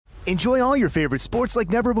Enjoy all your favorite sports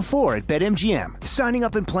like never before at BetMGM. Signing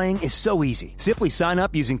up and playing is so easy. Simply sign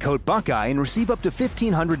up using code Buckeye and receive up to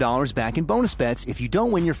 $1,500 back in bonus bets if you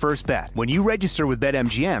don't win your first bet. When you register with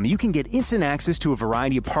BetMGM, you can get instant access to a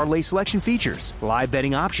variety of parlay selection features, live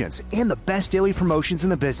betting options, and the best daily promotions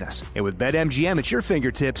in the business. And with BetMGM at your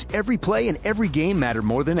fingertips, every play and every game matter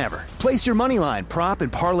more than ever. Place your moneyline, prop,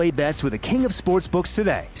 and parlay bets with the king of sportsbooks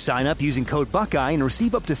today. Sign up using code Buckeye and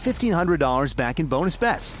receive up to $1,500 back in bonus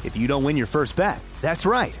bets if you don't win your first bet. That's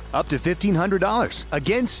right, up to $1,500.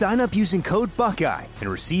 Again, sign up using code Buckeye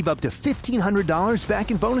and receive up to $1,500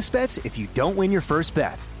 back in bonus bets if you don't win your first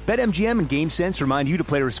bet. BetMGM and GameSense remind you to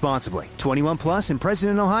play responsibly. 21 plus and present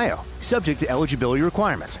in Ohio. Subject to eligibility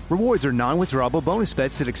requirements. Rewards are non-withdrawable bonus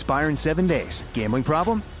bets that expire in 7 days. Gambling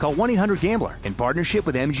problem? Call 1-800-GAMBLER in partnership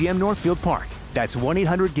with MGM Northfield Park. That's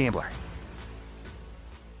 1-800-GAMBLER.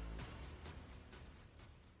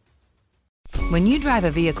 When you drive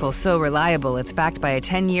a vehicle so reliable it's backed by a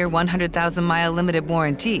 10-year, 100,000-mile limited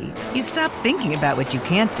warranty, you stop thinking about what you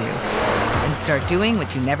can't do and start doing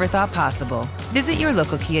what you never thought possible. Visit your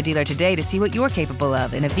local Kia dealer today to see what you're capable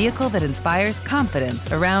of in a vehicle that inspires confidence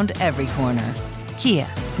around every corner. Kia,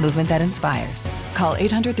 movement that inspires. Call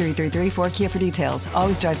 800-333-4KIA for details.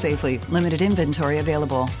 Always drive safely. Limited inventory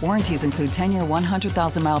available. Warranties include 10-year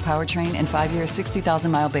 100,000-mile powertrain and 5-year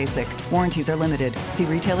 60,000-mile basic. Warranties are limited. See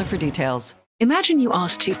retailer for details. Imagine you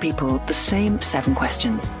ask two people the same 7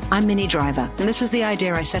 questions. I'm Minnie Driver, and this was the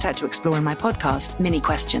idea I set out to explore in my podcast, Mini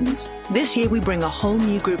Questions. This year, we bring a whole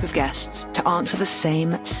new group of guests to answer the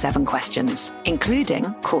same 7 questions,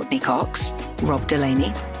 including Courtney Cox, Rob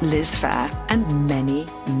Delaney, Liz Phair, and many,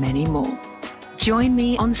 many more. Join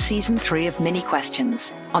me on Season 3 of Mini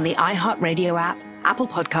Questions on the iHeartRadio app, Apple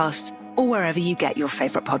Podcasts, or wherever you get your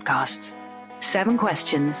favorite podcasts. 7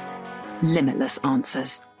 questions, limitless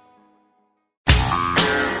answers.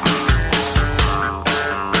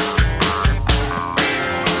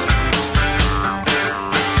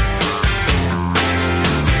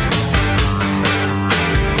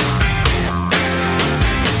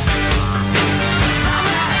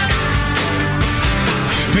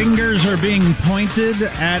 Fingers are being pointed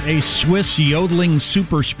at a Swiss yodeling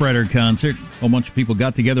super spreader concert. A bunch of people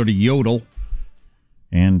got together to yodel.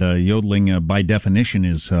 And yodeling, by definition,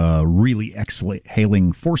 is really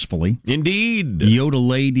exhaling forcefully. Indeed.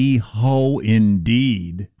 Yodel-lady ho,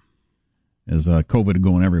 indeed. As COVID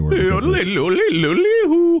going everywhere.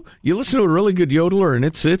 You listen to a really good yodeler, and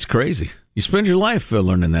it's crazy. You spend your life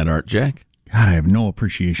learning that art, Jack. God, I have no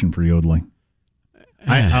appreciation for yodeling.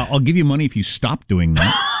 I'll give you money if you stop doing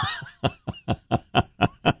that.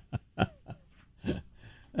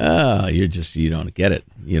 You don't get it.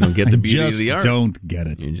 You don't get the beauty of the art. Don't get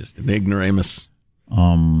it. You're just an ignoramus.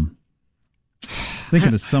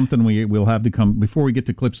 Thinking of something we'll have to come before we get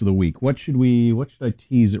to clips of the week. What should I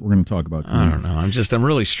tease that we're going to talk about today? I don't know. I'm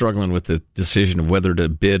really struggling with the decision of whether to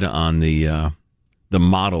bid on the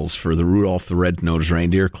models for the Rudolph the Red-Nosed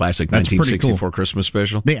Reindeer Classic That's 1964 cool. Christmas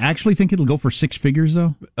special. They actually think it'll go for 6 figures,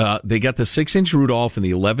 though? They got the 6-inch Rudolph and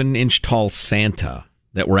the 11-inch tall Santa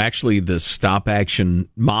that were actually the stop-action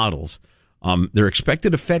models. They're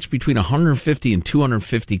expected to fetch between $150 and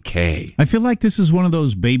 $250K. I feel like this is one of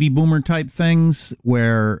those baby boomer type things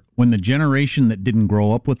where when the generation that didn't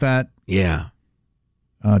grow up with that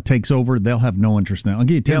takes over, they'll have no interest in that. I'll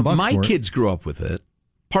give you $10 for it. My kids grew up with it.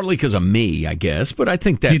 Partly because of me, I guess, but I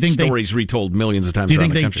think that story's retold millions of times around the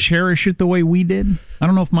country. Do you think they cherish it the way we did? I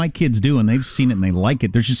don't know if my kids do, and they've seen it and they like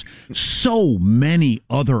it. There's just so many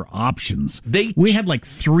other options. We had like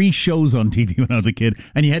 3 shows on TV when I was a kid,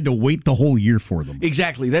 and you had to wait the whole year for them.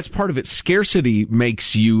 Exactly. That's part of it. Scarcity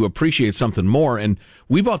makes you appreciate something more, and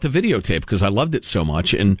we bought the videotape because I loved it so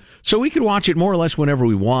much, and so we could watch it more or less whenever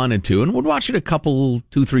we wanted to, and we'd watch it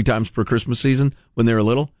 2-3 times per Christmas season when they were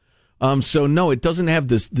little. So no, it doesn't have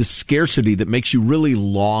this scarcity that makes you really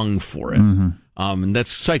long for it. Mm-hmm. And that's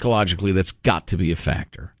psychologically, that's got to be a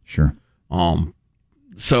factor. Sure.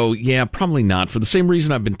 So yeah, probably not. For the same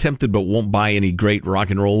reason I've been tempted, but won't buy any great rock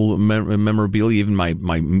and roll memorabilia, even my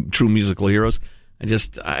true musical heroes.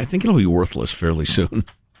 I think it'll be worthless fairly soon.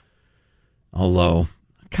 Although,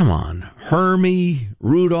 come on, Hermie,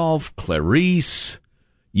 Rudolph, Clarice,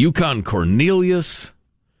 Yukon Cornelius,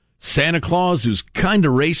 Santa Claus, who's kind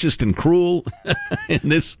of racist and cruel in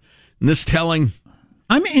this telling.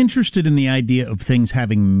 I'm interested in the idea of things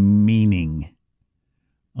having meaning,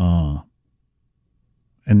 and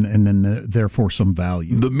then therefore some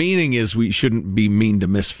value. The meaning is we shouldn't be mean to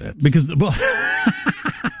misfits because the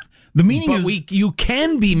meaning you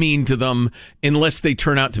can be mean to them unless they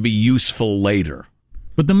turn out to be useful later.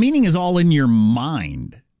 But the meaning is all in your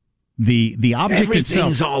mind. the object Everything's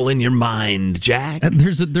itself. all in your mind, Jack.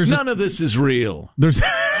 None of this is real.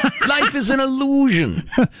 Life is an illusion.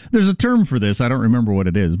 There's a term for this. I don't remember what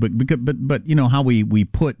it is, but you know how we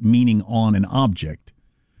put meaning on an object,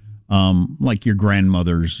 like your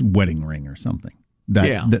grandmother's wedding ring or something.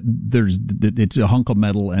 It's a hunk of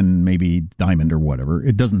metal and maybe diamond or whatever.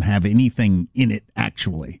 It doesn't have anything in it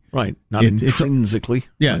actually. Right. Not intrinsically.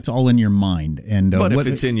 It's all in your mind. And but if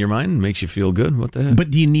it's in your mind, it makes you feel good. What the heck? But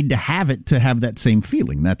do you need to have it to have that same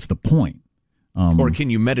feeling? That's the point. Or can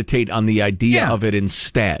you meditate on the idea of it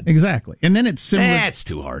instead? Exactly. And then it's similar. That's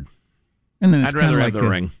too hard. And then it's I'd rather have like the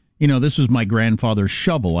ring. You know, this was my grandfather's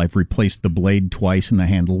shovel. I've replaced the blade twice and the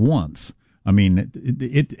handle once. I mean,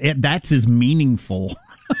 that's as meaningful.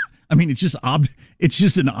 I mean, it's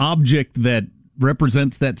just an object that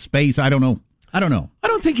represents that space. I don't know. I don't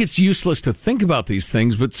think it's useless to think about these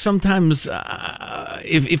things, but sometimes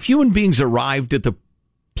if human beings arrived at the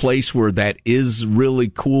place where that is really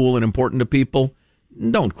cool and important to people,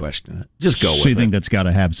 don't question it. Just go with it. So you think that's got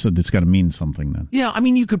to mean something then? Yeah, I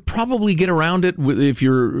mean, you could probably get around it if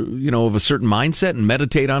you're, of a certain mindset and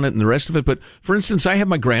meditate on it and the rest of it. But for instance, I have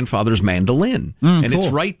my grandfather's mandolin, and cool. It's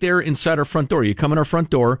right there inside our front door. You come in our front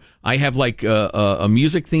door, I have like a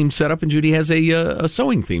music theme set up, and Judy has a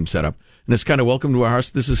sewing theme set up. And it's kind of welcome to our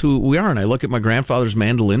house. This is who we are. And I look at my grandfather's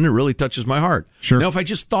mandolin, and it really touches my heart. Sure. Now, if I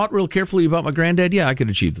just thought real carefully about my granddad, I could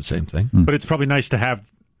achieve the same thing. But it's probably nice to have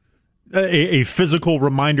a physical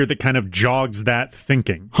reminder that kind of jogs that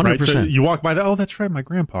thinking. 100%. Right? So you walk by that's right, my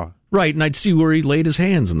grandpa. Right, and I'd see where he laid his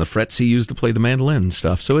hands and the frets he used to play the mandolin and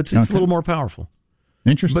stuff. So it's a little more powerful.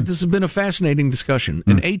 Interesting. But this has been a fascinating discussion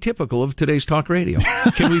and atypical of today's talk radio.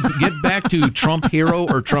 Can we get back to Trump hero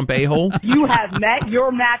or Trump a-hole? You have met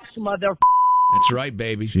your max, mother. That's right,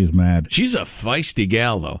 baby. She's mad. She's a feisty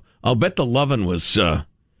gal, though. I'll bet the lovin' was...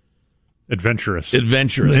 Adventurous.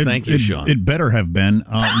 Thank you, Sean. It better have been.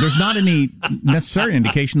 There's not any necessary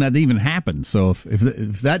indication that even happened. So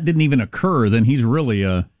if that didn't even occur, then he's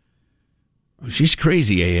really... She's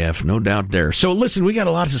crazy AF, no doubt there. So listen, we got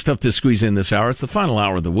a lot of stuff to squeeze in this hour. It's the final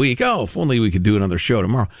hour of the week. Oh, if only we could do another show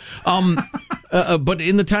tomorrow. But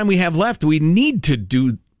in the time we have left, we need to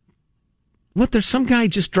do... There's some guy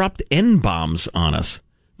just dropped N-bombs on us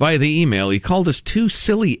via the email. He called us two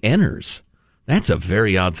silly N-ers. That's a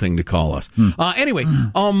very odd thing to call us. Anyway,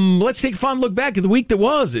 let's take a fun look back at the week that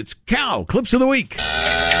was. It's Cow Clips of the Week.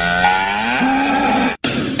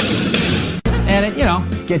 And it,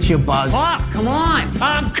 gets you buzzed. Oh, come on.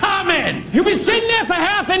 I'm coming. You've been sitting there for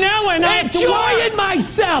half an hour and I'm enjoying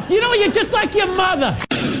myself. You're just like your mother.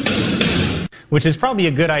 Which is probably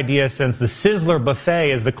a good idea since the Sizzler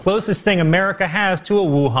buffet is the closest thing America has to a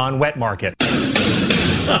Wuhan wet market.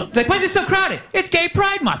 Why is it so crowded? It's Gay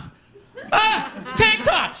Pride Month. Tank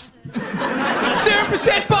tops.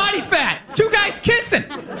 0% body fat. Two guys kissing.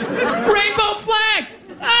 Rainbow flags.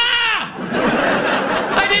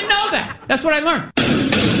 I didn't know that. That's what I learned.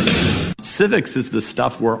 Civics is the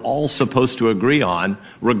stuff we're all supposed to agree on,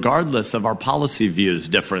 regardless of our policy views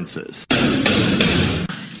differences.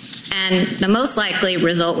 And the most likely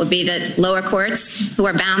result would be that lower courts, who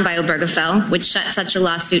are bound by Obergefell, would shut such a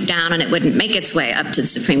lawsuit down and it wouldn't make its way up to the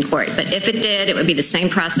Supreme Court. But if it did, it would be the same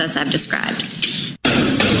process I've described.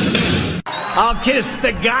 I'll kiss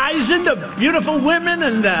the guys and the beautiful women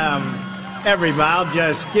and everybody. I'll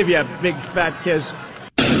just give you a big fat kiss.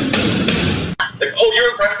 Like,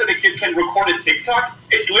 you're impressed that a kid can record a TikTok?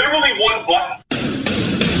 It's literally one button.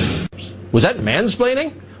 Was that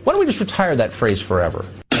mansplaining? Why don't we just retire that phrase forever?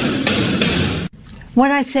 What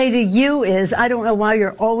I say to you is, I don't know why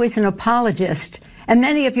you're always an apologist, and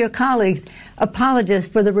many of your colleagues apologize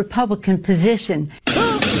for the Republican position.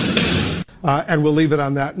 And we'll leave it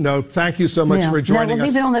on that note. Thank you so much for joining we'll us.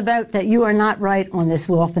 Leave it on the vote that you are not right on this,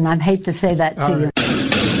 Wolf, and I hate to say that to you.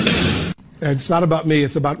 And it's not about me.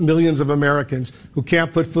 It's about millions of Americans who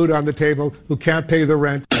can't put food on the table, who can't pay the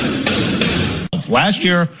rent. Last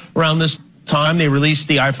year, around this time, they released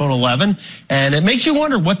the iPhone 11, and it makes you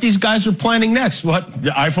wonder what these guys are planning next. What, the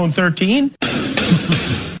iPhone 13?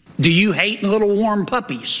 Do you hate little warm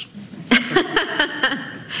puppies?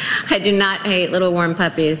 I do not hate little warm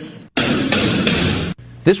puppies.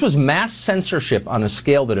 This was mass censorship on a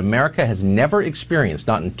scale that America has never experienced,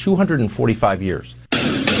 not in 245 years.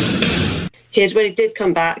 When he did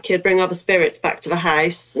come back, he'd bring other spirits back to the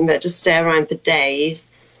house and they'd just stay around for days.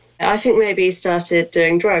 I think maybe he started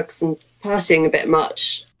doing drugs and partying a bit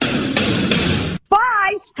much.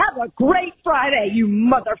 Bye! Have a great Friday, you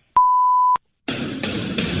mother...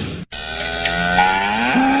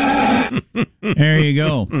 There you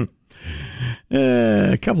go.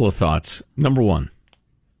 A couple of thoughts. Number one,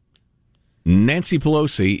 Nancy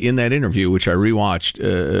Pelosi, in that interview, which I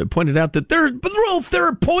rewatched, pointed out that there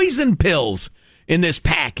are poison pills in this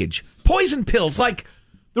package. Poison pills, like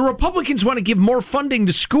the Republicans want to give more funding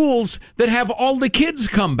to schools that have all the kids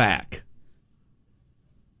come back.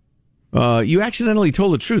 You accidentally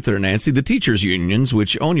told the truth there, Nancy. The teachers' unions,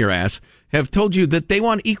 which own your ass, have told you that they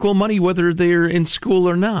want equal money whether they're in school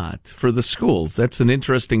or not for the schools. That's an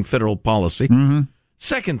interesting federal policy. Mm-hmm.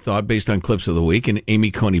 Second thought, based on clips of the week, and Amy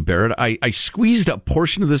Coney Barrett. I squeezed a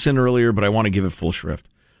portion of this in earlier, but I want to give it full shrift.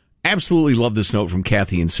 Absolutely love this note from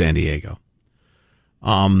Kathy in San Diego.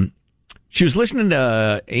 She was listening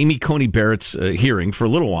to Amy Coney Barrett's hearing for a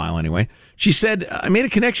little while anyway. She said, I made a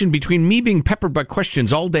connection between me being peppered by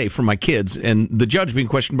questions all day from my kids and the judge being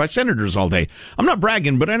questioned by senators all day. I'm not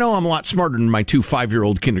bragging, but I know I'm a lot smarter than my 2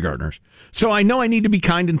 5-year-old kindergartners. So I know I need to be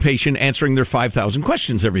kind and patient answering their 5,000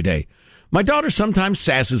 questions every day. My daughter sometimes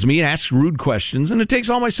sasses me and asks rude questions, and it takes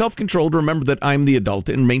all my self-control to remember that I'm the adult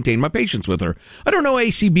and maintain my patience with her. I don't know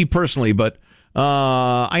ACB personally, but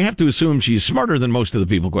I have to assume she's smarter than most of the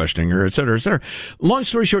people questioning her, et cetera, et cetera. Long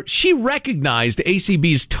story short, she recognized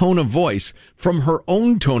ACB's tone of voice from her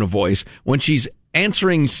own tone of voice when she's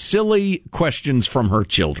answering silly questions from her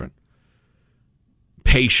children.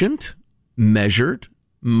 Patient, measured,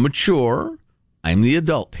 mature. I'm the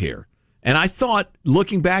adult here. And I thought,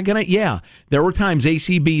 looking back on it, yeah, there were times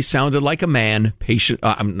ACB sounded like a man,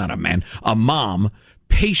 a mom,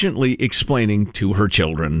 patiently explaining to her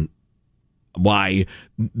children why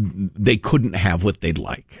they couldn't have what they'd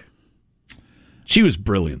like. She was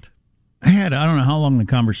brilliant. I don't know how long the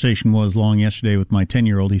conversation was long yesterday with my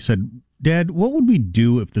 10-year-old. He said, Dad, what would we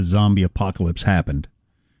do if the zombie apocalypse happened?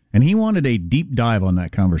 And he wanted a deep dive on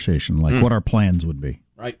that conversation, like what our plans would be.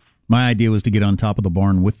 Right. My idea was to get on top of the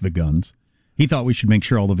barn with the guns. He thought we should make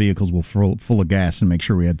sure all the vehicles were full of gas and make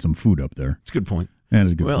sure we had some food up there. It's a good point. That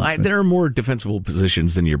is a good point. Well, there are more defensible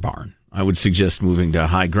positions than your barn. I would suggest moving to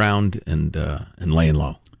high ground and laying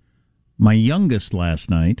low. My youngest last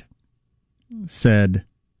night said,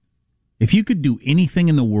 if you could do anything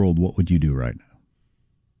in the world, what would you do right now?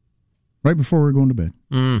 Right before we were going to bed.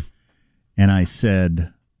 Mm. And I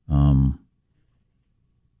said, I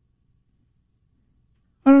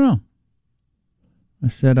don't know. I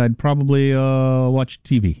said I'd probably watch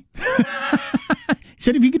TV. He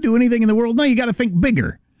said, if you could do anything in the world, no, you got to think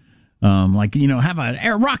bigger. Have an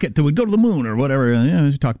air rocket that would go to the moon or whatever.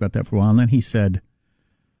 We talked about that for a while. And then he said,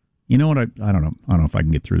 you know what? I don't know. I don't know if I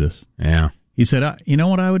can get through this. Yeah. He said, you know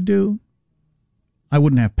what I would do? I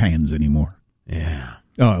wouldn't have pans anymore. Yeah.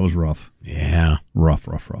 Oh, it was rough. Yeah. Rough.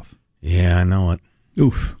 Yeah, I know it.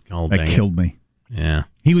 Oof. That killed me. Yeah.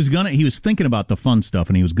 He was thinking about the fun stuff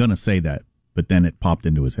and he was going to say that, but then it popped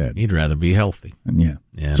into his head. He'd rather be healthy. And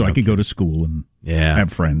so I could go to school and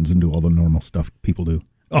have friends and do all the normal stuff people do.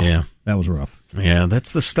 Oh, yeah. That was rough. Yeah,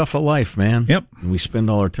 that's the stuff of life, man. Yep. And we spend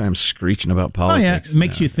all our time screeching about politics. It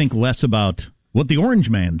makes you think less about what the orange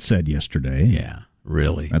man said yesterday. Yeah,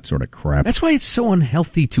 really. That sort of crap. That's why it's so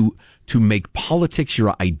unhealthy to make politics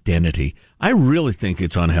your identity. I really think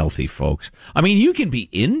it's unhealthy, folks. I mean, you can be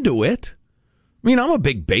into it. I mean, I'm a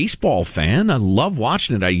big baseball fan. I love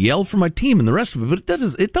watching it. I yell for my team and the rest of it, but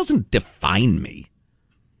it doesn't define me.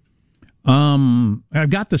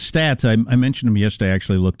 I've got the stats. I mentioned them yesterday. I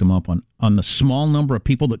actually looked them up on the small number of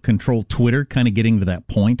people that control Twitter, kind of getting to that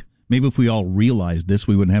point. Maybe if we all realized this,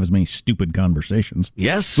 we wouldn't have as many stupid conversations.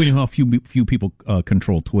 Yes. We know how few people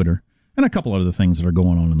control Twitter and a couple other things that are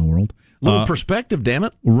going on in the world. A little perspective, damn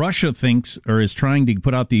it. Russia thinks or is trying to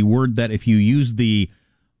put out the word that if you use the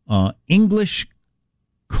English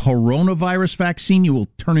coronavirus vaccine, you will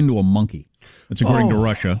turn into a monkey. That's according to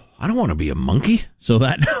Russia. I don't want to be a monkey. So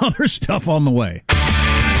that other stuff on the way.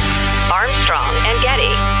 Armstrong and Getty.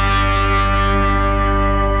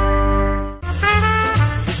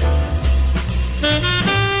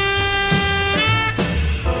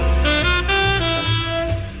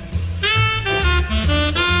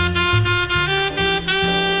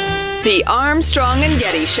 The Armstrong and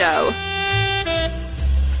Getty Show.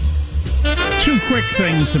 Two quick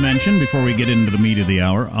things to mention before we get into the meat of the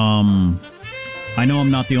hour. I know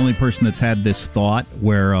I'm not the only person that's had this thought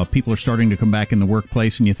where people are starting to come back in the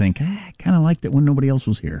workplace and you think, I kind of liked it when nobody else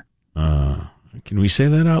was here. Can we say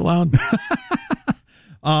that out loud?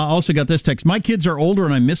 Also got this text. My kids are older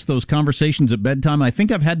and I miss those conversations at bedtime. I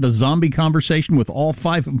think I've had the zombie conversation with all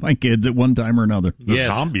 5 of my kids at one time or another. The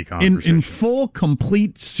zombie conversation. In full,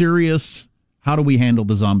 complete, serious, how do we handle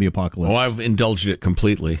the zombie apocalypse? Oh, I've indulged it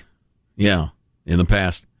completely. Yeah, in the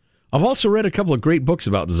past. I've also read a couple of great books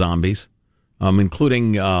about zombies,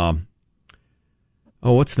 including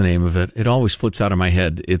Oh, what's the name of it? It always flits out of my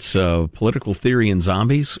head. It's Political Theory in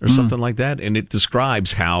Zombies or something like that. And it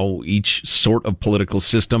describes how each sort of political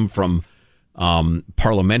system, from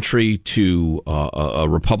parliamentary to a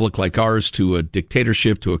republic like ours to a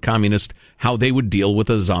dictatorship to a communist, how they would deal with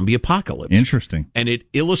a zombie apocalypse. Interesting. And it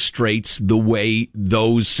illustrates the way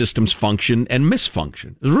those systems function and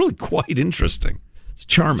misfunction. It's really quite interesting. It's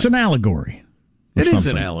charming. It's an allegory. It is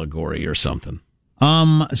an allegory or something.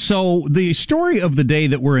 So the story of the day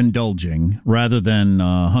that we're indulging, rather than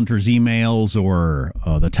Hunter's emails or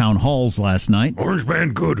the town halls last night. Orange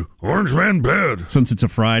man good, orange man bad. Since it's a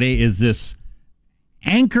Friday, is this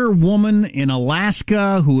anchor woman in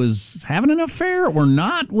Alaska who is having an affair or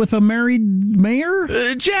not with a married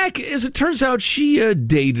mayor? Jack, as it turns out, she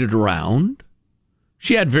dated around.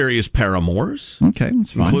 She had various paramours. Okay,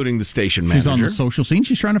 that's fine. Including the station manager. She's on the social scene.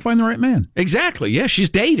 She's trying to find the right man. Exactly. Yeah, she's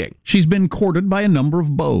dating. She's been courted by a number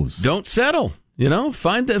of beaux. Don't settle.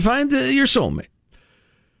 Find your soulmate.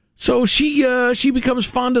 So she becomes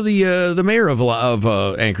fond of the mayor of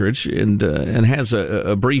Anchorage and has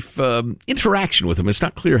a brief interaction with him. It's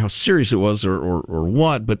not clear how serious it was or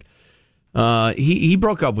what, but he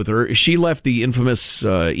broke up with her. She left the infamous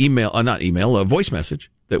voice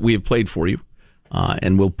message that we have played for you.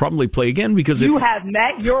 And we'll probably play again because you have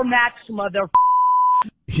met your match, mother.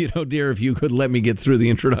 Dear, if you could let me get through the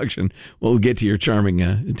introduction, we'll get to your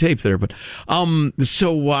charming tape there. But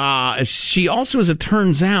so she also, as it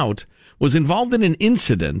turns out, was involved in an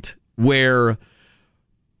incident where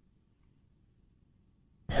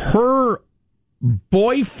her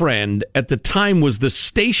boyfriend at the time was the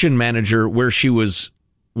station manager where she was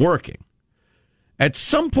working. At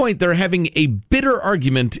some point, they're having a bitter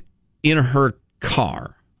argument in her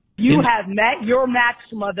car. You have met your match,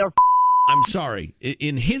 mother. I'm sorry,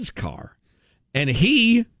 in his car. And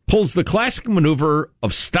he pulls the classic maneuver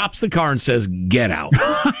of stops the car and says, "Get out."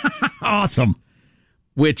 Awesome.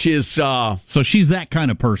 Which is... so she's that kind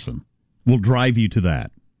of person. Will drive you to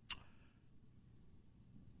that.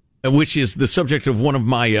 Which is the subject of one of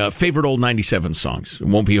my favorite old 97 songs,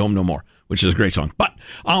 Won't Be Home No More, which is a great song. But...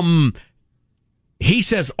 he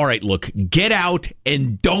says, all right, look, get out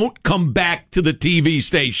and don't come back to the TV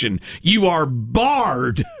station. You are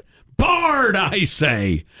barred, I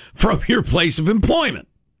say, from your place of employment,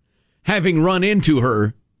 having run into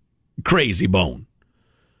her crazy bone.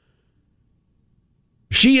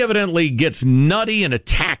 She evidently gets nutty and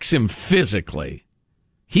attacks him physically.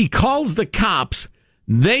 He calls the cops.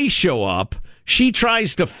 They show up. She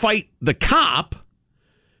tries to fight the cop.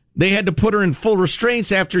 They had to put her in full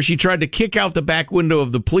restraints after she tried to kick out the back window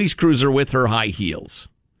of the police cruiser with her high heels.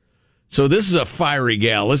 So this is a fiery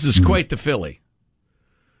gal. This is quite the filly.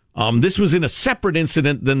 This was in a separate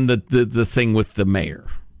incident than the thing with the mayor.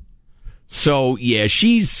 So, yeah,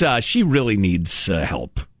 she really needs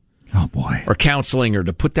help. Oh, boy. Or counseling, or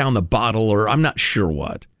to put down the bottle, or I'm not sure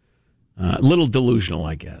what. A little delusional,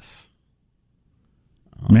 I guess.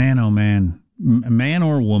 Man, oh, man. Man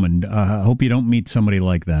or woman, I hope you don't meet somebody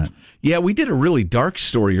like that. Yeah, we did a really dark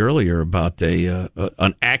story earlier about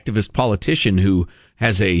an activist politician who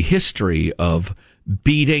has a history of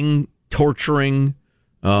beating, torturing,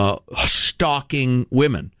 stalking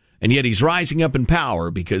women. And yet he's rising up in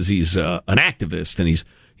power because he's an activist and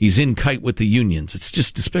he's in kite with the unions. It's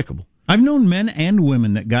just despicable. I've known men and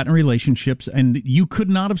women that got in relationships, and you could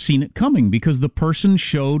not have seen it coming because the person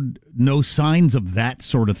showed no signs of that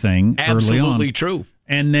sort of thing early on. Absolutely true.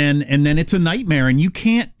 And then it's a nightmare, and you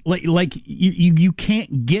can't you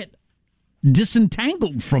can't get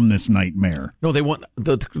disentangled from this nightmare. No, they want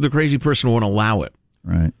the crazy person won't allow it.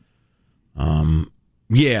 Right.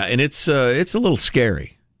 Yeah, and it's a little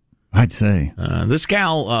scary. I'd say. This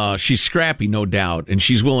gal, she's scrappy, no doubt, and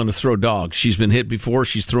she's willing to throw dogs. She's been hit before.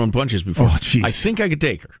 She's thrown punches before. Oh, jeez. I think I could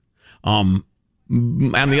take her. On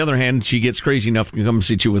the other hand, she gets crazy enough to come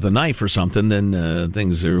sit you with a knife or something, then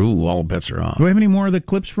things are, all bets are off. Do we have any more of the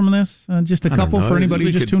clips from this? Just a couple for anybody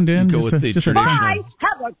who just tuned in? Go with the traditional. Bye!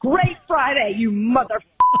 Have a great Friday, you mother...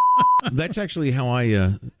 That's actually how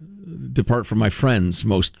I depart from my friends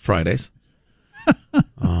most Fridays.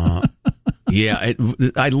 Yeah,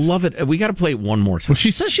 I love it. We got to play it one more time. Well,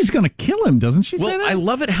 she says she's going to kill him, doesn't she say that? I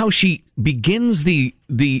love it how she begins the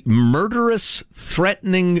murderous,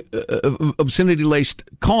 threatening, obscenity-laced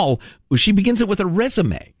call. She begins it with a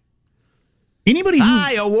resume.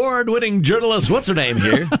 Hi, award-winning journalist. What's her name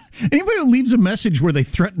here? Anybody who leaves a message where they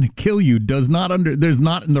threaten to kill you there's not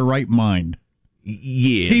in the right mind.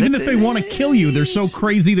 Yeah. Even if they want to kill you, they're so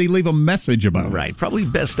crazy they leave a message about it. Right. Probably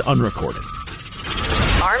best unrecorded.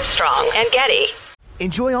 Armstrong and Getty.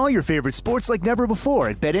 Enjoy all your favorite sports like never before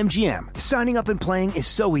at BetMGM. Signing up and playing is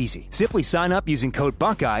so easy. Simply sign up using code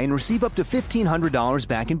Buckeye and receive up to $1,500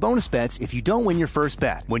 back in bonus bets if you don't win your first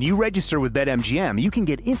bet. When you register with BetMGM, you can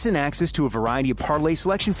get instant access to a variety of parlay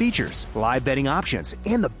selection features, live betting options,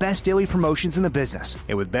 and the best daily promotions in the business.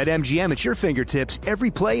 And with BetMGM at your fingertips, every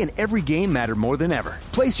play and every game matter more than ever.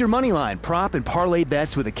 Place your moneyline, prop, and parlay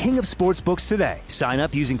bets with the king of sportsbooks today. Sign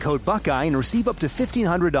up using code Buckeye and receive up to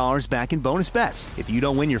 $1,500 back in bonus bets if you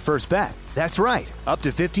don't win your first bet. That's right, up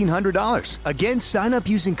to $1,500. Again, sign up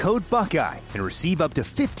using code Buckeye and receive up to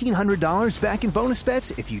 $1,500 back in bonus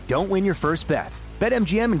bets if you don't win your first bet.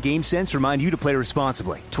 BetMGM and GameSense remind you to play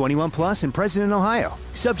responsibly. 21 plus and present in Ohio.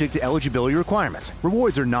 Subject to eligibility requirements.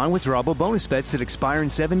 Rewards are non-withdrawable bonus bets that expire in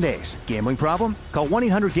 7 days. Gambling problem? Call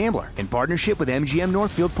 1-800-GAMBLER in partnership with MGM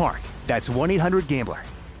Northfield Park. That's 1-800-GAMBLER.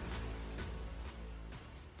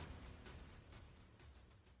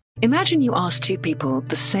 Imagine you ask two people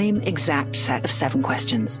the same exact set of 7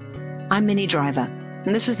 questions. I'm Minnie Driver,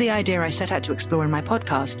 and this was the idea I set out to explore in my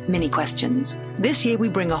podcast, Mini Questions. This year, we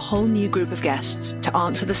bring a whole new group of guests to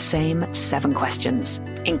answer the same 7 questions,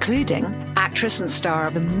 including actress and star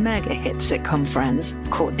of the mega-hit sitcom Friends,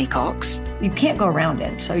 Courtney Cox. You can't go around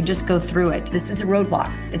it, so you just go through it. This is a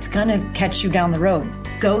roadblock. It's going to catch you down the road.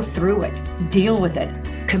 Go through it. Deal with it.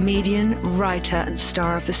 Comedian, writer, and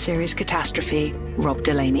star of the series Catastrophe, Rob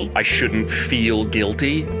Delaney. I shouldn't feel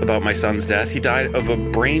guilty about my son's death. He died of a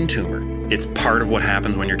brain tumor. It's part of what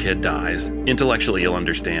happens when your kid dies. Intellectually, you'll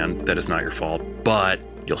understand that it's not your fault, but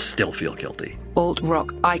you'll still feel guilty.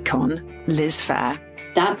 Alt-rock icon, Liz Phair.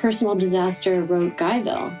 That personal disaster wrote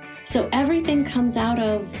Guyville. So everything comes out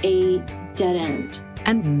of a dead end.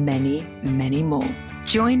 And many, many more.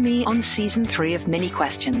 Join me on Season 3 of Mini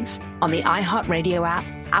Questions on the iHeartRadio app,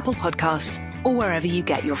 Apple Podcasts, or wherever you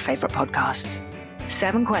get your favorite podcasts.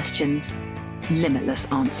 7 questions, limitless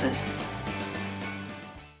answers.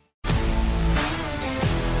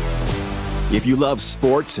 If you love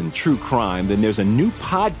sports and true crime, then there's a new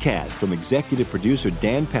podcast from executive producer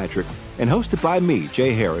Dan Patrick and hosted by me,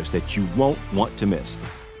 Jay Harris, that you won't want to miss.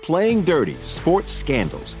 Playing Dirty: Sports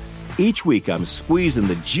Scandals. Each week, I'm squeezing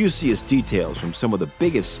the juiciest details from some of the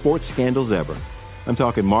biggest sports scandals ever. I'm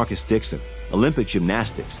talking Marcus Dixon, Olympic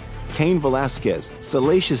gymnastics, Cain Velasquez,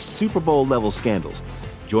 salacious Super Bowl-level scandals.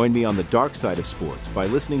 Join me on the dark side of sports by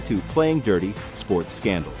listening to Playing Dirty: Sports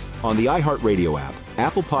Scandals on the iHeartRadio app,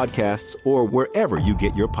 Apple Podcasts, or wherever you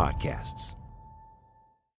get your podcasts.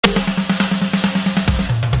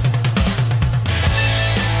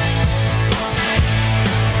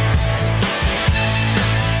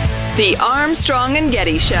 The Armstrong and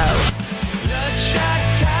Getty Show.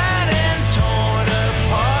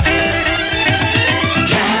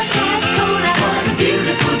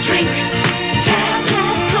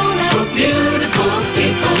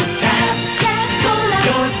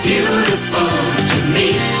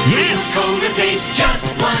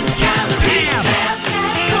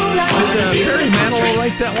 Did Barry Manilow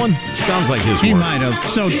write that one? Sounds like his work. He might have.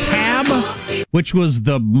 So Tab, which was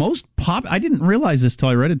the most I didn't realize this till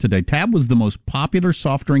I read it today. Tab was the most popular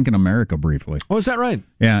soft drink in America briefly. Oh, is that right?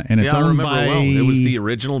 Yeah, and it's owned by... well. It was the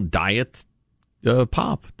original diet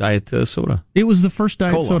soda. It was the first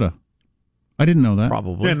diet Cola. soda. I didn't know that.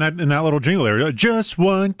 Probably. Yeah, in that little jingle area, just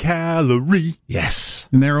 1 calorie. Yes.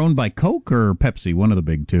 And they're owned by Coke or Pepsi, one of the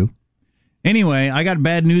big two. Anyway, I got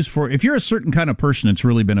bad news for if you're a certain kind of person, it's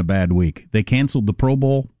really been a bad week. They canceled the Pro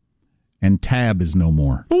Bowl, and Tab is no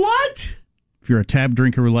more. What? If you're a Tab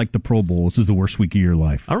drinker who liked the Pro Bowl, this is the worst week of your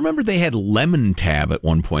life. I remember they had lemon Tab at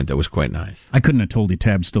one point that was quite nice. I couldn't have told you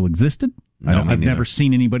Tab still existed. No, I've never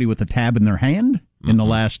seen anybody with a Tab in their hand in the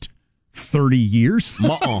last 30 years.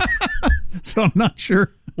 So I'm not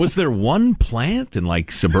sure. Was there one plant in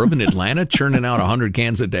like suburban Atlanta churning out 100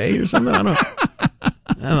 cans a day or something? I don't know.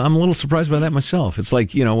 I'm a little surprised by that myself. It's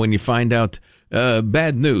like, when you find out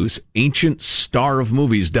bad news, ancient star of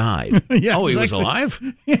movies died. Yeah, he was exactly. alive?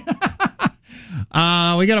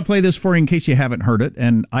 We got to play this for you in case you haven't heard it.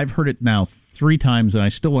 And I've heard it now 3 times, and I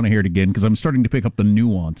still want to hear it again because I'm starting to pick up the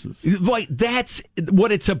nuances. Right, that's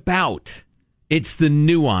what it's about. It's the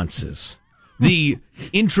nuances. The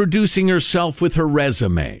introducing herself with her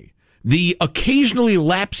resume. The occasionally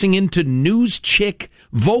lapsing into news chick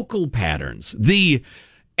vocal patterns. The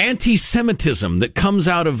anti-Semitism that comes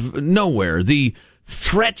out of nowhere. The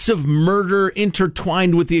threats of murder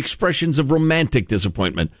intertwined with the expressions of romantic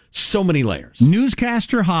disappointment. So many layers.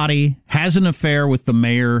 Newscaster hottie has an affair with the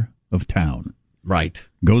mayor of town. Right.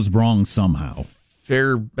 Goes wrong somehow.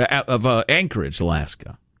 Of Anchorage,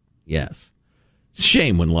 Alaska. Yes.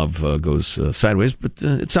 Shame when love goes sideways, but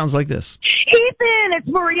it sounds like this. He Ethan, it's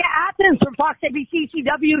Maria Athens from Fox ABC,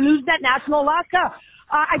 CW, Newsnet, National Alaska.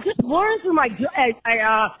 I just learned through my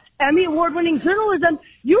Emmy Award-winning journalism,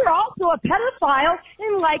 you're also a pedophile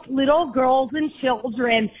and like little girls and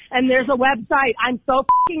children. And there's a website. I'm so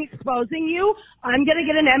f***ing exposing you. I'm going to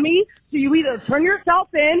get an Emmy. So you either turn yourself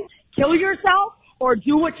in, kill yourself, or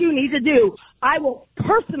do what you need to do. I will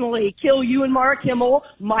personally kill you and Mara Kimmel,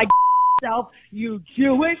 my self, you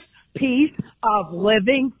Jewish piece of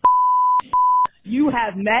living. You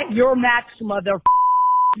have met your match, mother.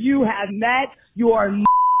 You have met your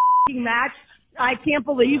match. I can't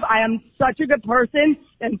believe I am such a good person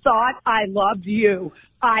and thought I loved you.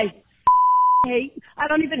 I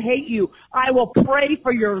don't even hate you. I will pray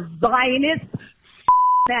for your Zionist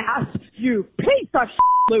ass, you piece of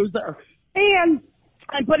loser. And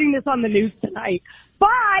I'm putting this on the news tonight.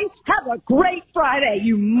 Bye. Have a great Friday,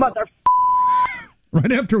 you mother.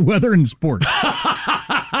 Right after weather and sports.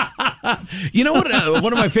 You know what?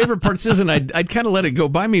 One of my favorite parts is, and I'd kind of let it go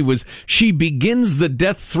by me, was she begins the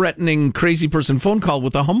death-threatening crazy person phone call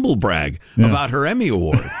with a humble brag about her Emmy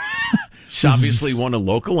Award. She obviously won a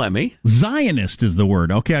local Emmy. Zionist is the word.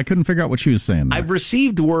 Okay, I couldn't figure out what she was saying there. I've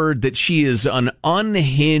received word that she is an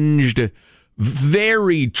unhinged,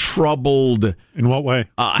 very troubled... In what way?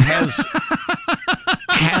 Has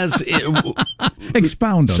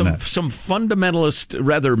expound on that. Some fundamentalist,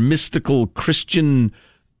 rather mystical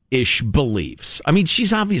Christian-ish beliefs. I mean,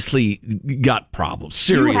 she's obviously got problems,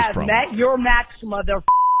 serious problems. You have met your match, mother.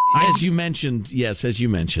 As you mentioned, yes, as you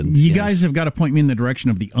mentioned. You guys have got to point me in the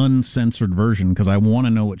direction of the uncensored version because I want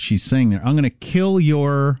to know what she's saying there. I'm going to kill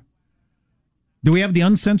your... Do we have the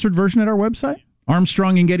uncensored version at our website?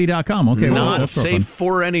 ArmstrongandGetty.com. Okay, not safe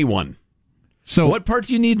for anyone. So, what part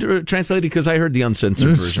do you need translated? Because I heard the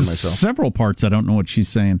uncensored version myself. Several parts. I don't know what she's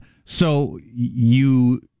saying. So,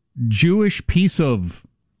 you Jewish piece of...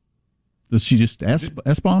 Does she just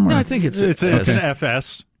S-bomb? No, I think it's an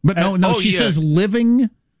FS. But no, she says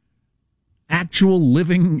living, actual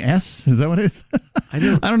living S. Is that what it is? I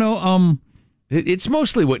don't know. It's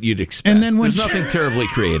mostly what you'd expect. And then when there's nothing terribly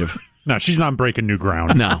creative. No, she's not breaking new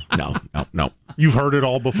ground. No. You've heard it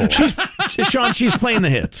all before. Sean, she's playing the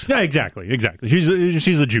hits. Yeah, exactly. She's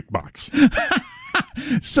a jukebox.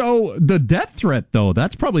 So the death threat, though,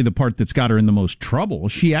 that's probably the part that's got her in the most trouble.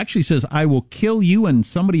 She actually says, "I will kill you and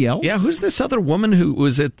somebody else." Yeah, who's this other woman who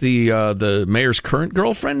was at the mayor's current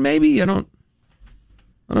girlfriend? Maybe I don't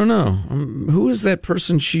know. Who is that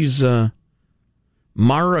person? She's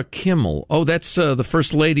Mara Kimmel. Oh, that's the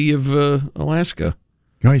first lady of Alaska.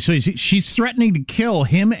 Right, so she's threatening to kill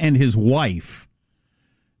him and his wife.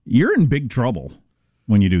 You're in big trouble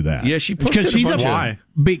when you do that. Yeah, she posted a bunch why?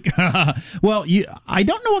 Big. Well, I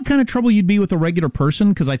don't know what kind of trouble you'd be with a regular person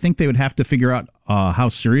because I think they would have to figure out how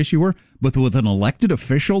serious you were. But with an elected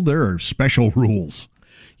official, there are special rules.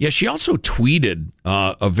 Yeah, she also tweeted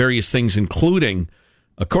of various things, including,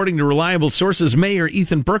 according to reliable sources, Mayor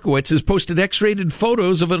Ethan Berkowitz has posted X-rated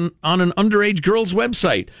photos on an underage girl's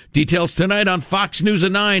website. Details tonight on Fox News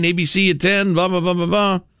at 9, ABC at 10, blah, blah, blah, blah,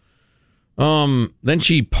 blah. Then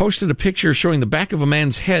she posted a picture showing the back of a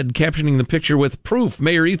man's head, captioning the picture with proof.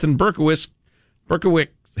 Mayor Ethan Berkowitz,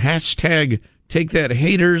 hashtag take that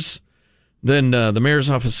haters. Then the mayor's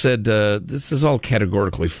office said, this is all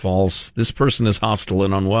categorically false. This person is hostile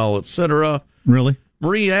and unwell, etc. Really?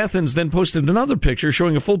 Marie Athens then posted another picture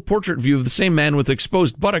showing a full portrait view of the same man with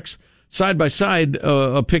exposed buttocks, side by side,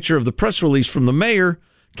 a picture of the press release from the mayor,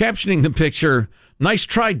 captioning the picture, "Nice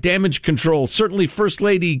try, damage control. Certainly First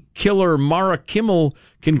Lady killer Mara Kimmel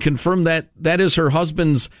can confirm that is her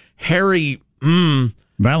husband's hairy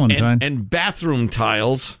Valentine and bathroom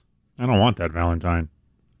tiles." I don't want that Valentine.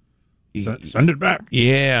 Send it back.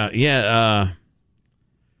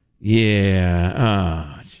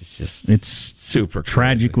 It's super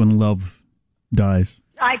tragic when love dies.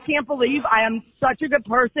 I can't believe I am such a good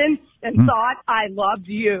person and thought I loved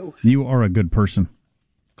you. You are a good person.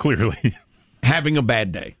 Clearly. Having a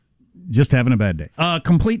bad day. Just having a bad day.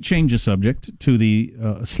 Complete change of subject to the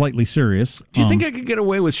slightly serious. Do you think I could get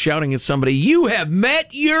away with shouting at somebody, "You have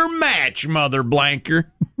met your match, mother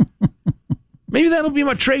blanker"? Maybe that'll be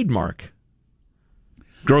my trademark.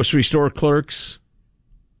 Grocery store clerks.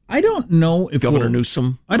 I don't know if Governor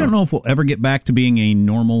Newsom. I don't know if we'll ever get back to being a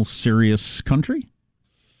normal, serious country.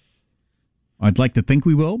 I'd like to think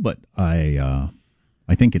we will, but I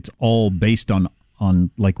think it's all based on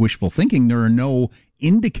like wishful thinking. There are no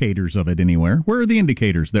indicators of it anywhere. Where are the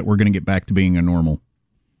indicators that we're going to get back to being a normal,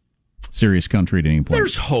 serious country at any point?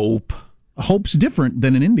 There's hope. Hope's different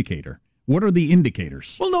than an indicator. What are the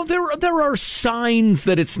indicators? Well, no, there are signs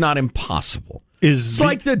that it's not impossible. It's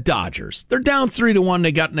like the Dodgers. They're down 3-1.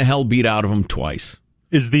 They got in the hell beat out of them twice.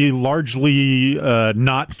 Is the largely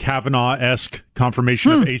not Kavanaugh-esque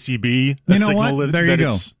confirmation of ACB a signal what? There you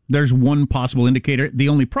go. There's one possible indicator. The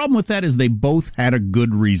only problem with that is they both had a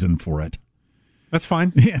good reason for it. That's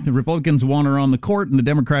fine. Yeah, the Republicans want her on the court, and the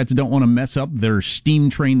Democrats don't want to mess up their steam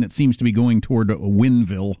train that seems to be going toward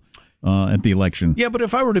Winville at the election. Yeah, but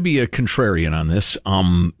if I were to be a contrarian on this,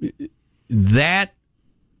 that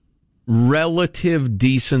relative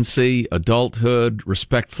decency, adulthood,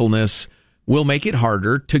 respectfulness will make it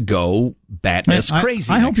harder to go bat-ass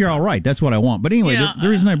crazy. I hope you're all right. That's what I want. But anyway, the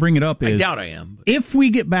reason I bring it up is... I doubt I am. If we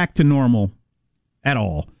get back to normal at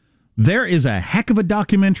all, there is a heck of a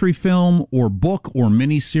documentary film or book or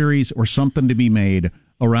miniseries or something to be made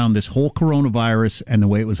around this whole coronavirus and the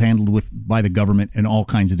way it was handled by the government in all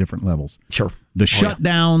kinds of different levels. Sure. The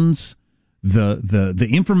shutdowns... The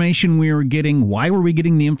information we were getting, why were we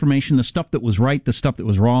getting the information, the stuff that was right, the stuff that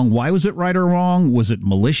was wrong, why was it right or wrong? Was it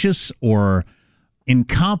malicious or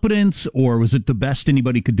incompetence, or was it the best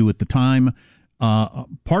anybody could do at the time?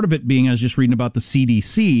 Part of it being, I was just reading about the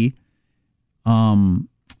CDC in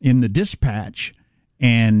the Dispatch,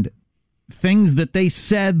 and things that they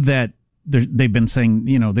said that they've been saying,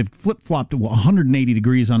 they've flip-flopped 180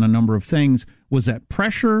 degrees on a number of things. Was that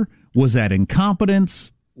pressure? Was that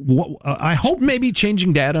incompetence? I hope maybe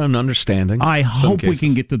changing data and understanding. I hope we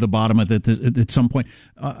can get to the bottom of it at some point.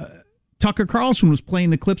 Tucker Carlson was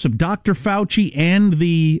playing the clips of Dr. Fauci and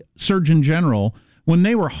the Surgeon General when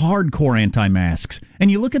they were hardcore anti-masks. And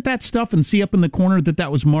you look at that stuff and see up in the corner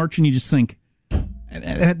that was March, and you just think,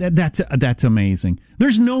 that's amazing.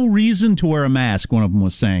 There's no reason to wear a mask, one of them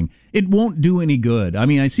was saying. It won't do any good. I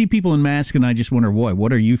mean, I see people in masks, and I just wonder, boy,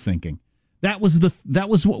 what are you thinking? That was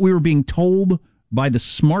what we were being told by the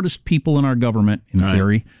smartest people in our government, in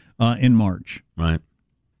theory, in March. Right.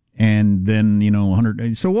 And then,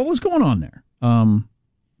 100. So what was going on there? And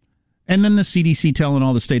then the CDC telling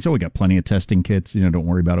all the states, we got plenty of testing kits. Don't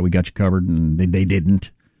worry about it. We got you covered. And they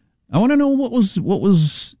didn't. I want to know what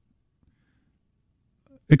was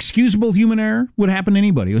excusable human error would happen to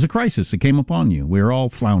anybody. It was a crisis. It came upon you. We were all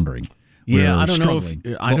floundering. I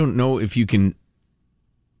don't know if you can.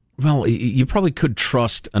 Well, you probably could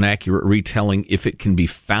trust an accurate retelling if it can be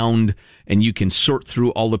found and you can sort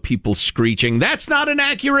through all the people screeching, "That's not an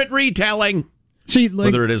accurate retelling!" See,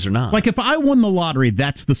 whether it is or not. Like if I won the lottery,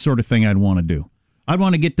 that's the sort of thing I'd want to do. I'd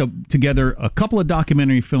want to get together a couple of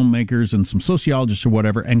documentary filmmakers and some sociologists or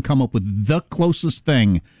whatever and come up with the closest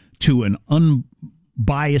thing to an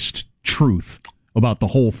unbiased truth about the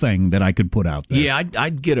whole thing that I could put out there. Yeah,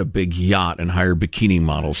 I'd get a big yacht and hire bikini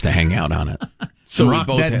models to hang out on it. So rock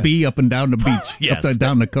we both that bee up and down the beach, yes, up and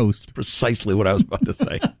down the coast. Precisely what I was about to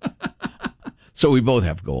say. So we both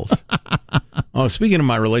have goals. Oh, speaking of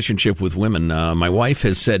my relationship with women, my wife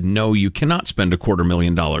has said, no, you cannot spend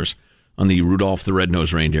 $250,000 on the Rudolph the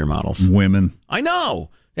Red-Nosed Reindeer models. Women. I know.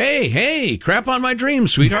 Hey, crap on my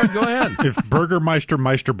dreams, sweetheart. Go ahead. If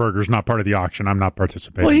Meisterburger's not part of the auction, I'm not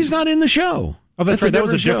participating. Well, he's not in the show. Oh, that's right. That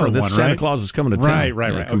was a different one, right? Santa Claus is coming to town.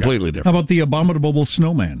 Right. Okay. Completely different. How about the abominable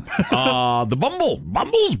snowman? The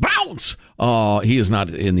Bumbles Bounce. He is not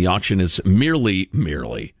in the auction. It's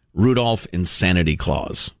merely Rudolph Insanity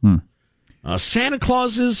Claus. Santa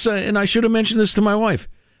Claus is, and I should have mentioned this to my wife,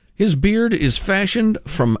 his beard is fashioned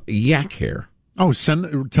from yak hair. Oh, text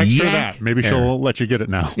her that. Maybe she'll let you get it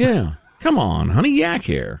now. Yeah. Come on, honey, yak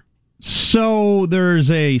hair. So there's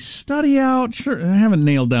a study out, sure, I haven't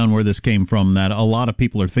nailed down where this came from, that a lot of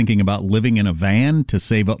people are thinking about living in a van to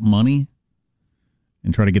save up money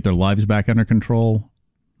and try to get their lives back under control.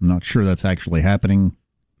 I'm not sure that's actually happening.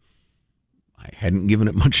 I hadn't given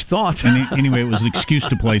it much thought. Anyway, it was an excuse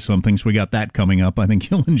to play something, so we got that coming up. I think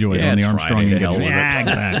you'll enjoy it on the Armstrong and Getty. Yeah,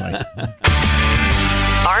 exactly.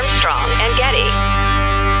 Armstrong and Getty.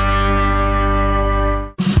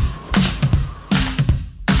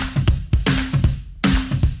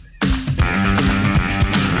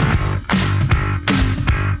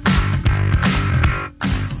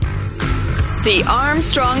 The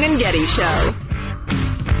Armstrong and Getty Show.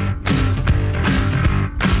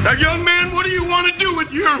 Now, young man, what do you want to do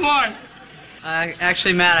with your life?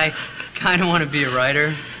 Actually, Matt, I kind of want to be a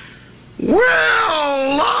writer.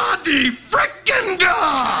 Well, la-di-frickin-da!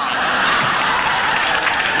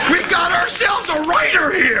 We got ourselves a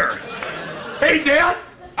writer here. Hey, Dad,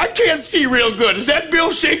 I can't see real good. Is that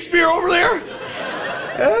Bill Shakespeare over there?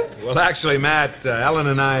 Huh? Well, actually, Matt, Ellen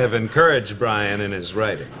and I have encouraged Brian in his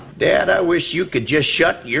writing. Dad, I wish you could just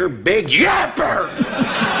shut your big yapper.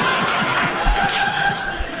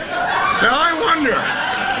 Now, I wonder,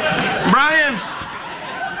 Brian,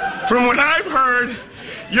 from what I've heard,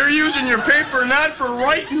 You're using your paper not for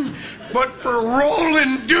writing, but for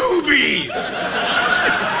rolling doobies.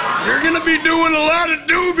 You're going to be doing a lot of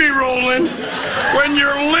doobie rolling when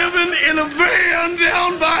you're living in a van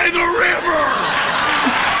down by the river.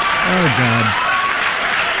 Oh, God.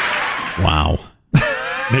 Wow.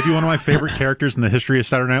 Maybe one of my favorite characters in the history of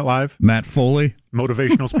Saturday Night Live. Matt Foley.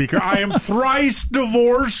 Motivational speaker. I am thrice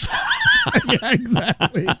divorced. Yeah,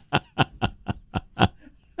 exactly.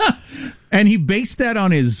 And he based that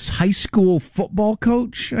on his high school football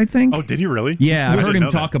coach, I think. Oh, did he really? Yeah, I've heard him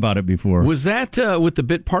talk about it before. Was that with the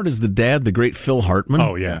bit part as the dad, the great Phil Hartman?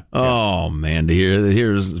 Oh, yeah. Oh, man, to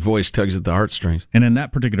hear his voice tugs at the heartstrings. And in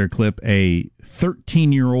that particular clip, a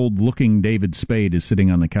 13-year-old looking David Spade is sitting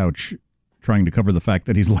on the couch trying to cover the fact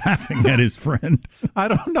that he's laughing at his friend. I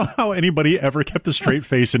don't know how anybody ever kept a straight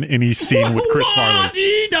face in any scene with Chris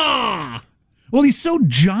Farley. Well, he's so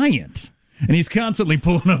giant, and he's constantly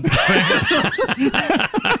pulling up his pants.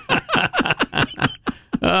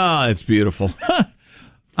 Oh, it's beautiful. So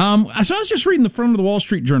I was just reading the front of the Wall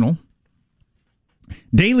Street Journal.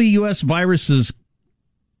 Daily U.S. virus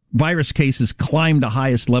cases climbed to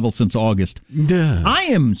highest level since August. Duh. I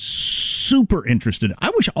am super interested. I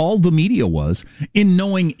wish all the media was in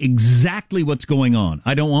knowing exactly what's going on.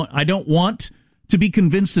 I don't want to be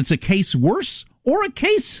convinced it's a case worse or a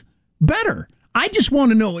case better. I just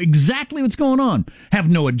want to know exactly what's going on. Have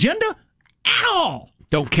no agenda at all.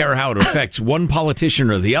 Don't care how it affects one politician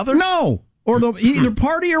or the other? No. Or either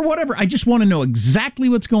party or whatever. I just want to know exactly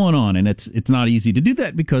what's going on. And it's not easy to do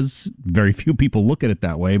that because very few people look at it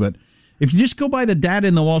that way. But if you just go by the data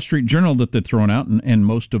in the Wall Street Journal that they're throwing out and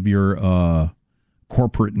most of your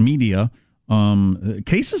corporate media,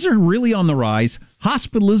 cases are really on the rise.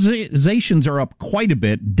 Hospitalizations are up quite a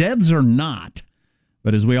bit. Deaths are not.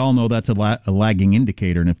 But as we all know, that's a lagging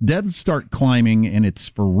indicator. And if deaths start climbing and it's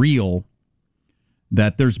for real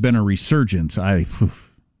that there's been a resurgence, I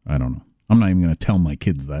don't know. I'm not even going to tell my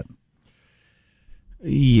kids that.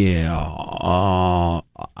 Yeah.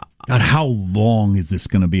 God, how long is this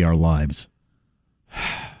going to be our lives?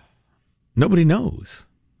 Nobody knows.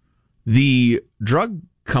 The drug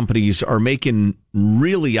companies are making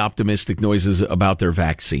really optimistic noises about their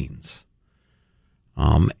vaccines.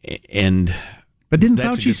 But didn't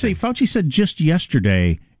Fauci say? Fauci said just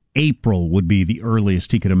yesterday, April would be the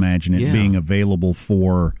earliest he could imagine it being available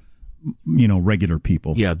for, regular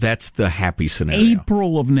people. Yeah, that's the happy scenario.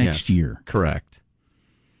 April of next year. Correct.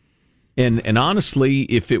 And honestly,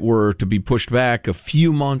 if it were to be pushed back a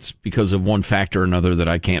few months because of one factor or another that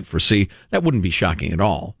I can't foresee, that wouldn't be shocking at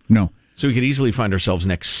all. No. So we could easily find ourselves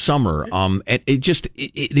next summer. It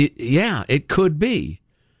could be.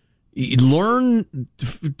 Learn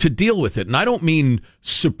to deal with it. And I don't mean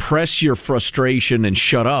suppress your frustration and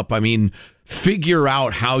shut up. I mean, figure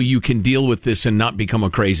out how you can deal with this and not become a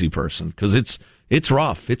crazy person, because it's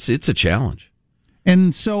rough. It's a challenge.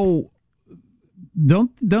 And so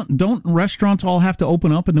don't restaurants all have to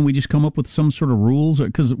open up and then we just come up with some sort of rules?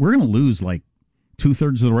 Because we're going to lose like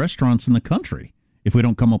 2/3 of the restaurants in the country if we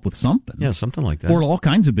don't come up with something. Yeah, something like that. Or all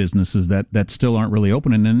kinds of businesses that still aren't really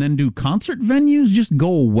opening. And then do concert venues just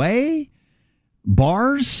go away?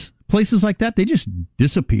 Bars, places like that, they just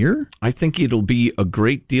disappear? I think it'll be a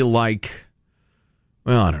great deal like,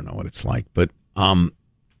 well, I don't know what it's like, but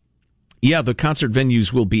the concert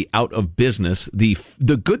venues will be out of business. The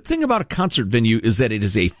good thing about a concert venue is that it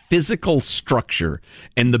is a physical structure,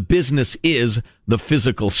 and the business is the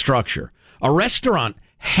physical structure. A restaurant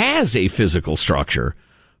has a physical structure,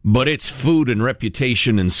 but it's food and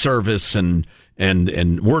reputation and service and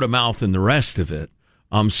word of mouth and the rest of it.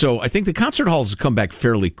 So I think the concert halls will come back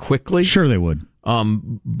fairly quickly. Sure they would.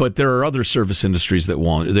 But there are other service industries that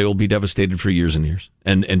won't. They will be devastated for years and years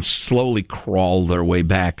and slowly crawl their way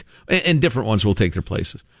back. And different ones will take their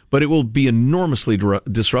places. But it will be enormously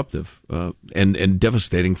disruptive and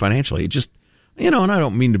devastating financially. It just, and I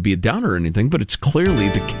don't mean to be a downer or anything, but it's clearly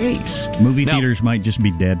the case. Movie theaters might just be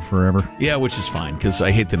dead forever. Yeah, which is fine, because I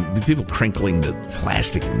hate the people crinkling the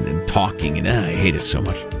plastic and talking, and I hate it so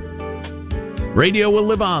much. Radio will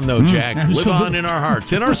live on, though, Jack. Live on in our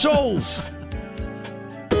hearts, in our souls.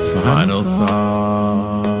 Final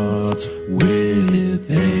thoughts with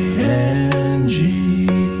Angie.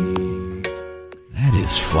 That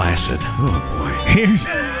is flaccid. Oh, boy.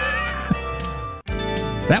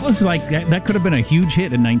 That was that could have been a huge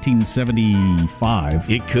hit in 1975.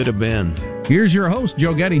 It could have been. Here's your host,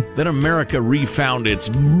 Joe Getty. Then America refound its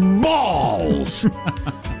balls.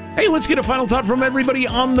 Hey, let's get a final thought from everybody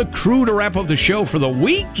on the crew to wrap up the show for the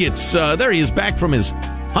week. It's there he is, back from his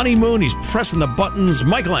honeymoon. He's pressing the buttons.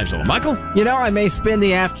 Michelangelo. Michael? You know, I may spend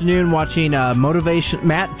the afternoon watching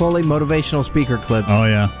Matt Foley motivational speaker clips. Oh,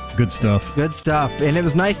 yeah. Good stuff. Good stuff. And it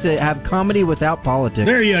was nice to have comedy without politics.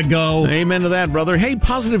 There you go. Amen to that, brother. Hey,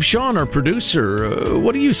 Positive Sean, our producer,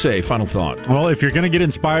 what do you say? Final thought. Well, if you're going to get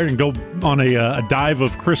inspired and go on a dive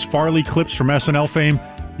of Chris Farley clips from SNL fame,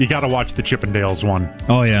 you got to watch the Chippendales one.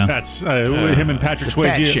 Oh, yeah. That's him and Patrick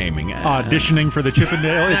Swayze shaming. Auditioning for the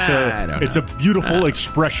Chippendale. It's a beautiful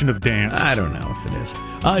expression of dance. I don't know if it is.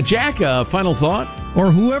 Jack, final thought?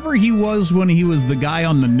 Or whoever he was when he was the guy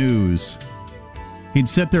on the news. He'd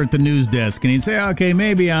sit there at the news desk and he'd say, okay,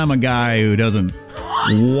 maybe I'm a guy who doesn't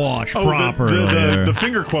wash properly. The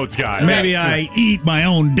finger quotes guy. Maybe I eat my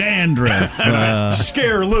own dandruff.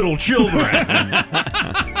 Scare little children.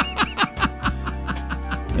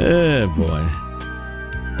 Oh, boy.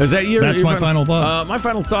 Is that your... That's my final thought. My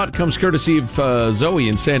final thought comes courtesy of Zoe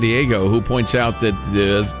in San Diego, who points out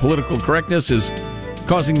that political correctness is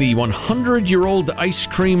causing the 100-year-old ice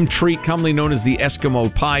cream treat commonly known as the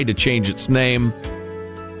Eskimo pie to change its name.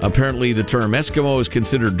 Apparently, the term Eskimo is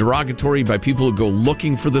considered derogatory by people who go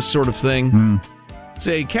looking for this sort of thing. It's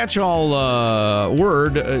a catch-all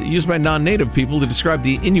word used by non-native people to describe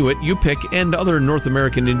the Inuit, Yupik, and other North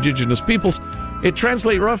American indigenous peoples. It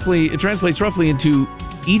translates roughly into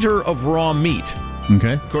eater of raw meat.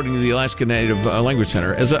 Okay. According to the Alaska Native Language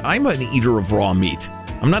Center. I'm an eater of raw meat.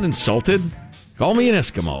 I'm not insulted. Call me an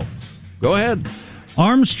Eskimo. Go ahead.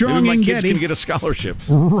 Armstrong Maybe my and kids Getty can get a scholarship.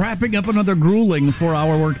 Wrapping up another grueling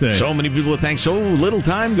 4-hour workday. So many people that thank so little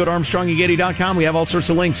time. Go to ArmstrongandGetty.com. We have all sorts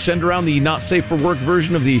of links. Send around the not safe for work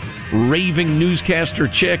version of the raving newscaster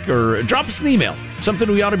chick, or drop us an email. Something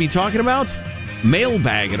we ought to be talking about?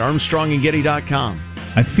 Mailbag at ArmstrongandGetty.com.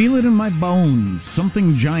 I feel it in my bones.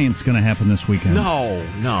 Something giant's going to happen this weekend.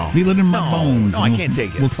 No. Feel it in my bones. No, I can't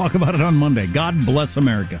take it. We'll talk about it on Monday. God bless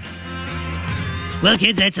America. Well,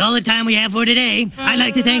 kids, that's all the time we have for today. I'd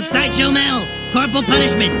like to thank Sideshow Mel, Corporal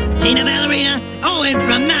Punishment, Tina Ballerina, and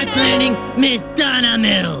from Knots Landing, Miss Donna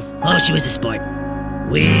Mills. Oh, she was a sport.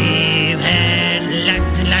 We've had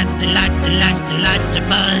lots and lots and lots and lots and lots of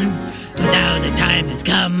fun. Now the time has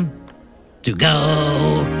come to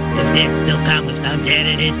go. If this Silcom was found dead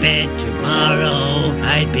in his bed tomorrow,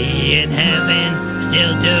 I'd be in heaven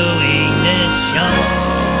still doing this show.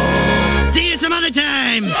 See you some other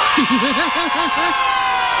time.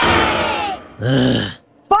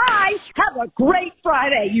 Bye. Have a great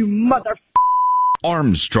Friday, you mother.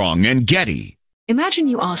 Armstrong and Getty. Imagine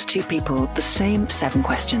you ask two people the same 7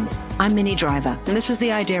 questions. I'm Minnie Driver, and this was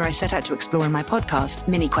the idea I set out to explore in my podcast,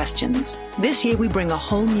 Mini Questions. This year, we bring a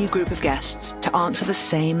whole new group of guests to answer the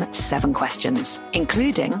same 7 questions,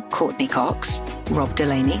 including Courtney Cox, Rob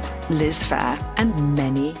Delaney, Liz Phair, and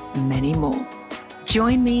many, many more.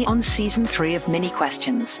 Join me on Season 3 of Mini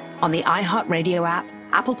Questions on the iHeartRadio app,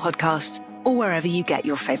 Apple Podcasts, or wherever you get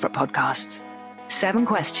your favorite podcasts. 7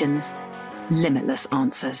 questions, limitless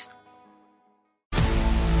answers.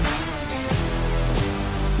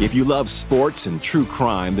 If you love sports and true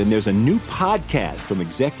crime, then there's a new podcast from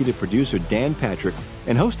executive producer Dan Patrick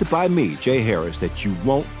and hosted by me, Jay Harris, that you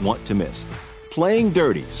won't want to miss. Playing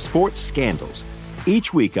Dirty: Sports Scandals.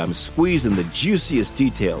 Each week, I'm squeezing the juiciest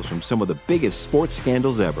details from some of the biggest sports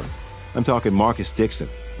scandals ever. I'm talking Marcus Dixon,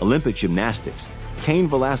 Olympic gymnastics, Cain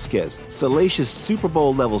Velasquez, salacious Super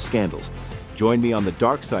Bowl-level scandals. Join me on the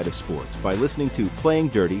dark side of sports by listening to Playing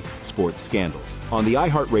Dirty: Sports Scandals on the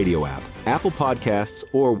iHeartRadio app, Apple Podcasts,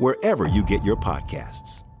 or wherever you get your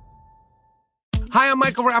podcasts. Hi, I'm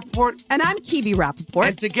Michael Rappaport. And I'm Kibi Rappaport.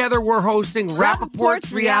 And together we're hosting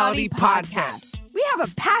Rappaport's Reality Podcast. We have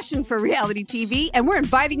a passion for reality TV, and we're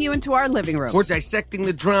inviting you into our living room. We're dissecting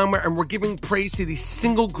the drama, and we're giving praise to the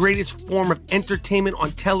single greatest form of entertainment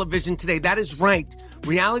on television today. That is right.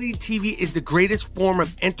 Reality TV is the greatest form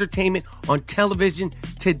of entertainment on television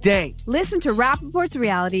today. Listen to Rappaport's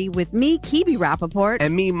Reality with me, Kibi Rappaport.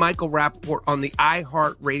 And me, Michael Rappaport, on the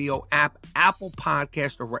iHeartRadio app, Apple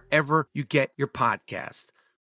Podcast, or wherever you get your podcast.